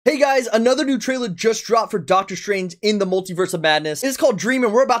Hey guys, another new trailer just dropped for Doctor Strange in the Multiverse of Madness. It's called Dream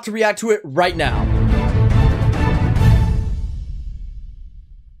and we're about to react to it right now.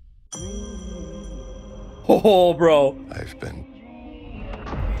 Oh, bro. I've been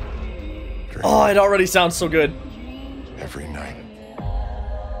dreaming. Oh, it already sounds so good. Every night.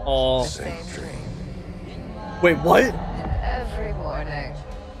 Oh. Same dream. Wait, what? Every morning.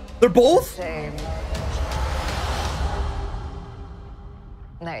 They're both? Same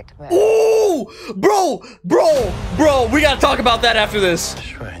nightmare. Ooh! Bro, we gotta talk about that after this.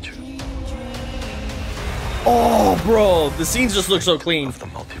 Strange. Oh, bro, the scenes just look so clean. Of the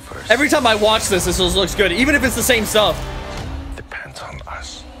multiverse. Every time I watch this, this just looks good, even if it's the same stuff. Depends on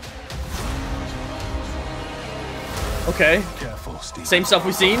us. Okay. Careful, Steve. Same stuff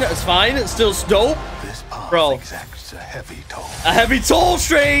we've seen. It's fine. It's still dope. This path Bro. exacts a heavy toll. A heavy toll,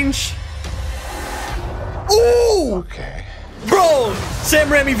 Strange. Ooh! Okay. Bro! Sam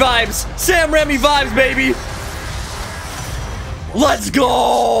Raimi vibes. Sam Raimi vibes, baby. Let's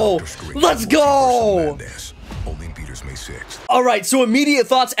go! Let's go! Only in Peter's May 6th. Alright, so immediate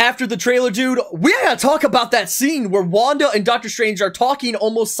thoughts after the trailer, dude. We gotta talk about that scene where Wanda and Doctor Strange are talking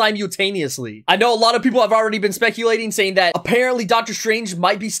almost simultaneously. I know a lot of people have already been speculating, saying that apparently Doctor Strange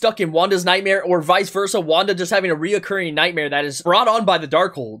might be stuck in Wanda's nightmare, or vice versa, Wanda just having a reoccurring nightmare that is brought on by the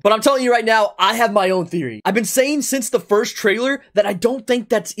Darkhold. But I'm telling you right now, I have my own theory. I've been saying since the first trailer that I don't think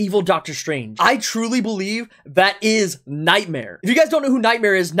that's evil Doctor Strange. I truly believe that is Nightmare. If you guys don't know who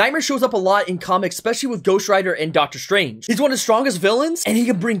Nightmare is, Nightmare shows up a lot in comics, especially with Ghost Rider and Doctor Strange. He's one of the strongest villains, and he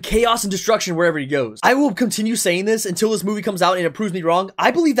can bring chaos and destruction wherever he goes. I will continue saying this until this movie comes out and it proves me wrong. I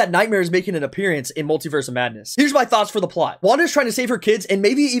believe that Nightmare is making an appearance in Multiverse of Madness. Here's my thoughts for the plot. Wanda is trying to save her kids and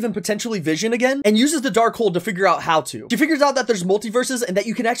maybe even potentially Vision again, and uses the Darkhold to figure out how to. She figures out that there's multiverses and that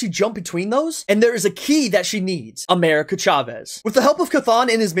you can actually jump between those, and there is a key that she needs: America Chavez. With the help of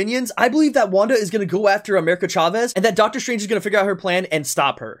Chthon and his minions, I believe that Wanda is going to go after America Chavez, and that Doctor Strange is going to figure out her plan and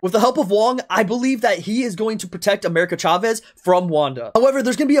stop her. With the help of Wong, I believe that he is going to protect America Chavez from Wanda. However,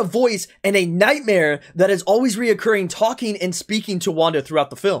 there's going to be a voice and a Nightmare that is always reoccurring, talking and speaking to Wanda throughout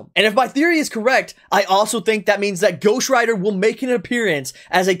the film. And if my theory is correct, I also think that means that Ghost Rider will make an appearance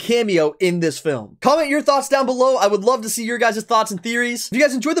as a cameo in this film. Comment your thoughts down below. I would love to see your guys' thoughts and theories. If you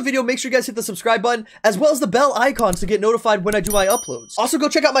guys enjoyed the video, make sure you guys hit the subscribe button as well as the bell icons to get notified when I do my uploads. Also, go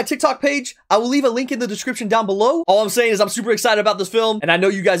check out my TikTok page. I will leave a link in the description down below. All I'm saying is I'm super excited about this film, and I know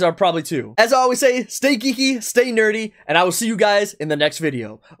you guys are probably too. As I always say, stay geeky, stay nerdy, and I will see you guys in the next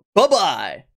video. Bye-bye!